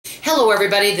Hello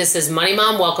everybody, this is Money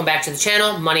Mom. Welcome back to the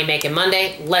channel, Money Making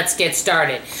Monday. Let's get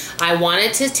started. I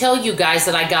wanted to tell you guys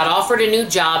that I got offered a new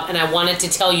job and I wanted to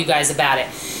tell you guys about it.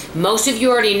 Most of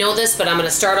you already know this, but I'm going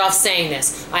to start off saying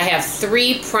this. I have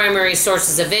 3 primary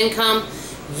sources of income.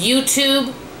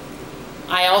 YouTube,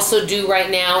 I also do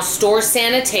right now store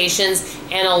sanitations,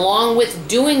 and along with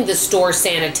doing the store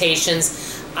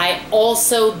sanitations, I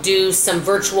also do some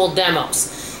virtual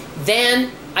demos.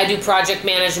 Then I do project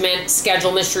management,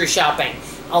 schedule mystery shopping.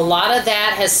 A lot of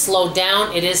that has slowed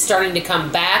down. It is starting to come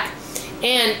back.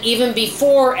 And even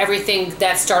before everything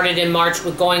that started in March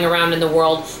with going around in the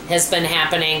world has been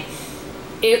happening,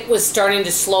 it was starting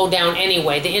to slow down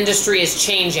anyway. The industry is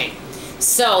changing.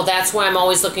 So that's why I'm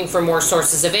always looking for more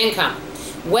sources of income.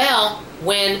 Well,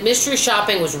 when mystery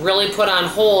shopping was really put on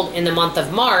hold in the month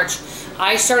of March,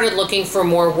 I started looking for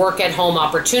more work-at-home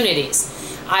opportunities.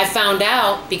 I found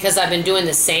out, because I've been doing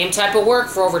the same type of work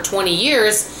for over 20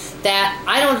 years, that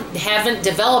I haven't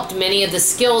developed many of the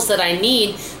skills that I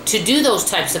need to do those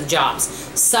types of jobs,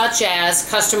 such as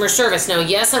customer service. Now,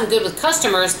 yes, I'm good with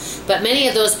customers, but many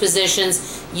of those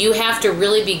positions, you have to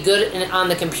really be good on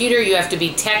the computer, you have to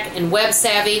be tech and web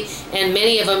savvy, and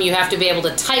many of them you have to be able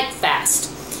to type fast.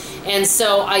 And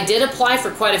so I did apply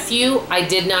for quite a few. I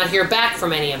did not hear back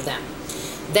from any of them.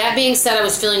 That being said, I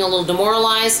was feeling a little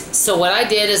demoralized, so what I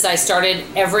did is I started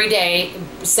every day,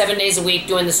 7 days a week,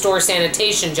 doing the store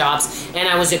sanitation jobs, and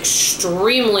I was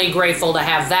extremely grateful to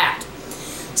have that.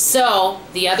 So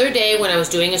the other day when I was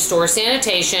doing a store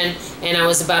sanitation and I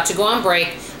was about to go on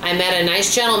break, I met a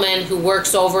nice gentleman who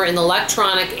works over in the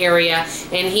electronic area,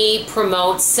 and he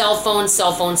promotes cell phone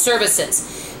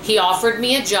services. He offered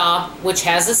me a job which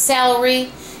has a salary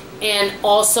and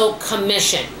also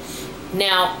commission.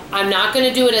 Now, I'm not going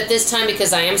to do it at this time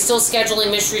because I am still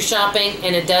scheduling mystery shopping,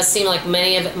 and it does seem like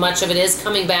much of it is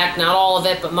coming back. Not all of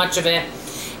it, but much of it.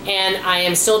 And I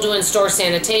am still doing store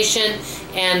sanitation,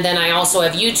 and then I also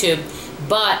have YouTube.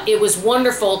 But it was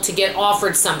wonderful to get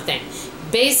offered something.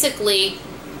 Basically,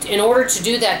 in order to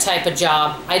do that type of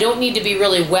job, I don't need to be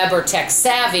really web or tech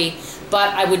savvy,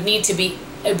 but I would need to be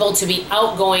able to be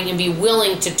outgoing and be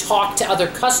willing to talk to other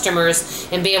customers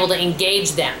and be able to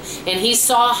engage them. And he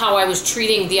saw how I was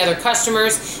treating the other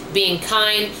customers, being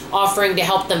kind, offering to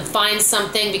help them find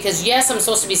something, because yes, I'm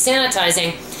supposed to be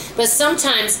sanitizing, but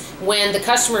sometimes when the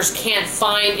customers can't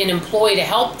find an employee to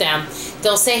help them,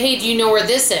 they'll say, hey, do you know where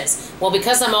this is? Well,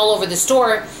 because I'm all over the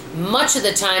store, much of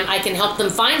the time I can help them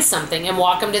find something and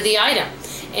walk them to the item.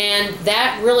 And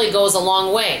that really goes a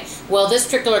long way. Well, this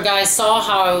particular guy saw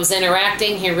how I was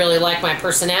interacting. He really liked my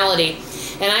personality.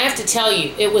 And I have to tell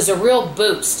you, it was a real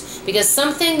boost, because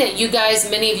something that you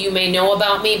guys, many of you may know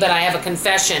about me, but I have a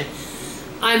confession.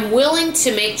 I'm willing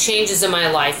to make changes in my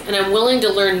life, and I'm willing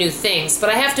to learn new things, but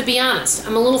I have to be honest,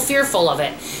 I'm a little fearful of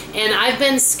it. And I've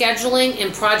been scheduling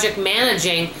and project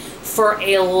managing for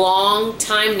a long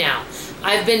time now.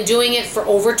 I've been doing it for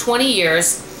over 20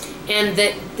 years. And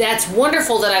that's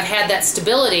wonderful that I've had that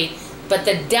stability, but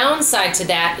the downside to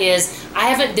that is I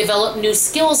haven't developed new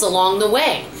skills along the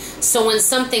way. So when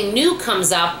something new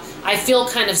comes up, I feel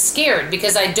kind of scared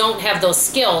because I don't have those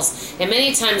skills. And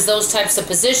many times those types of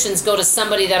positions go to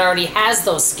somebody that already has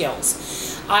those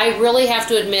skills. I really have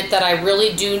to admit that I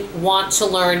really do want to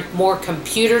learn more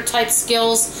computer type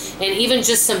skills, and even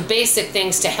just some basic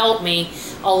things to help me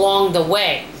along the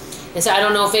way. And so I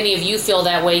don't know if any of you feel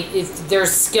that way, if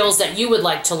there's skills that you would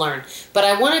like to learn. But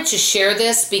I wanted to share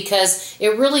this because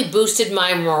it really boosted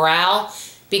my morale,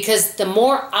 because the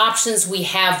more options we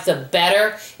have, the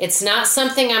better. It's not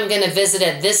something I'm going to visit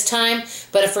at this time,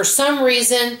 but if for some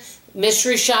reason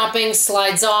mystery shopping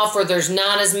slides off or there's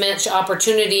not as much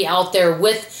opportunity out there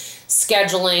with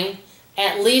scheduling,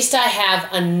 at least I have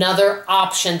another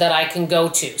option that I can go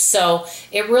to. So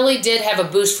it really did have a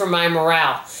boost for my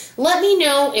morale. Let me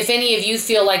know if any of you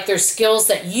feel like there's skills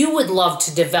that you would love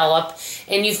to develop,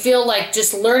 and you feel like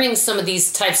just learning some of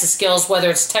these types of skills, whether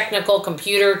it's technical,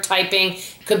 computer, typing,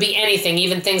 could be anything,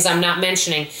 even things I'm not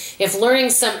mentioning. If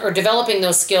learning some or developing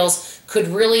those skills could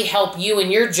really help you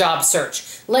in your job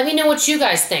search, let me know what you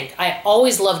guys think. I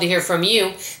always love to hear from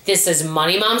you. This is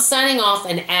Money Mom signing off,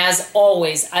 and as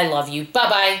always, I love you.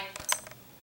 Bye-bye.